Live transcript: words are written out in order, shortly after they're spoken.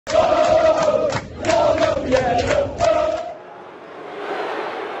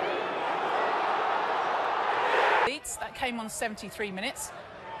came on 73 minutes,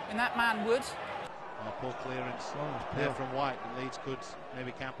 and that man would. Oh, poor clearance here from White, and Leeds could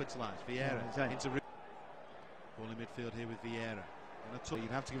maybe capitalise. Vieira into ball in midfield here with Vieira.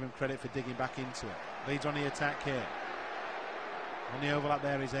 You'd have to give him credit for digging back into it. Leeds on the attack here. On the overlap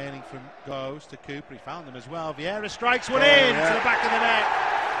there is Ailing from goes to Cooper. He found them as well. Vieira strikes one in to the back of the net.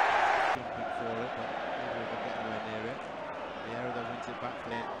 Jumping for it, but neither of them get anywhere near it. Vieira though wins it back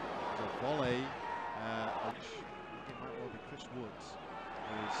for it. The volley. I think it might well be Chris Woods,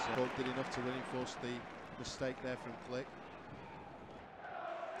 who's did enough to reinforce the mistake there from Click.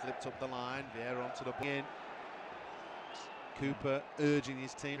 Clipped up the line. Vieira onto the in. Cooper urging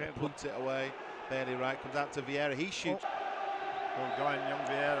his team to punt it away. Barely right. Comes out to Vieira. He shoots. Well going, young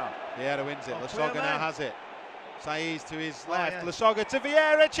Vieira. Vieira wins it. Oh, Lasogga now has it. Saiz to his left. Yeah. Lasogga to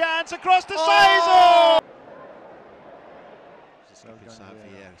Vieira. Chance across to Saiz. Oh! Inside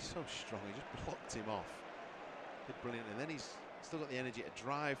Vieira. He's so strong. He just blocked him off. Did brilliant. And then he's still got the energy to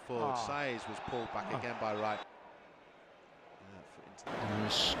drive forward. Saiz was pulled back again by Wright.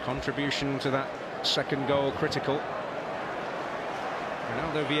 His contribution to that second goal critical.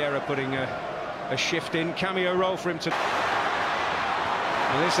 Ronaldo Vieira putting a shift in, cameo role for him to...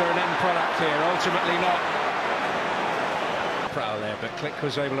 Well, is there an end product here? Ultimately not. Proud there, but Click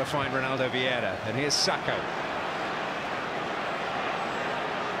was able to find Ronaldo Vieira. And here's Sacco.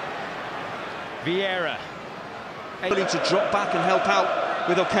 Vieira. Able to drop back and help out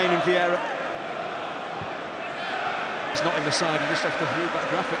with O'Kane and Vieira. He's not in the side, he just off the view back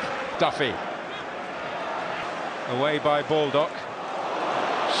graphic. Duffy. Away by Baldock.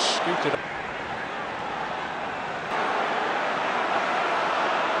 Scooted.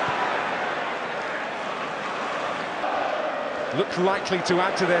 Looked likely to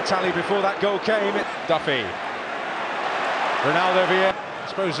add to their tally before that goal came. Duffy. Ronaldo Vieira, I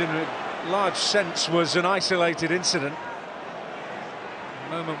suppose in a large sense, was an isolated incident. A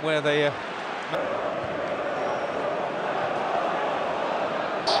moment where they...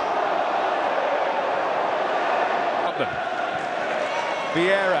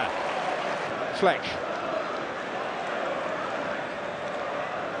 Vieira, Fleck.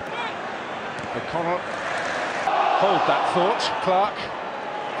 Conor, hold that thought. Clark,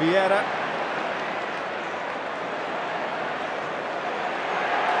 Vieira.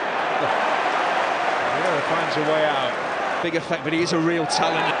 Vieira finds a way out. Big effect, but he is a real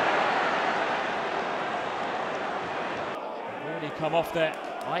talent. Really come off their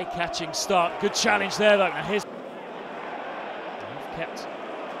eye-catching start. Good challenge there, though. Now here's kept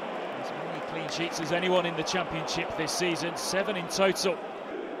as many clean sheets as anyone in the Championship this season, 7 in total.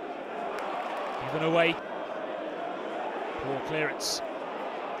 Given away. Poor clearance.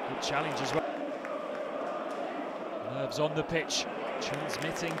 Good challenge as well. Nerves on the pitch,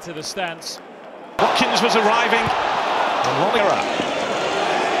 transmitting to the stands. Watkins was arriving.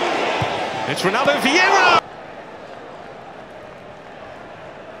 It's Ronaldo Vieira!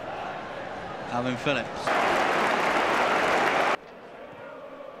 Alan Phillips.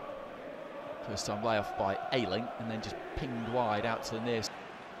 First time layoff by Ailing, and then just pinged wide out to the nearest.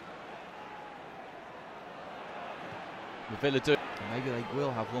 The Villa do. Maybe they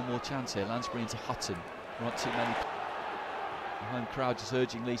will have one more chance here. Lansbury into Hutton. Not too many. The home crowd just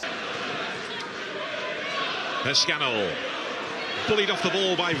urging Leeds. Pescanol. Bullied off the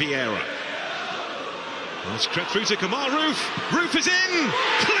ball by Vieira. It's crept through to Kamar Roof. Roof is in!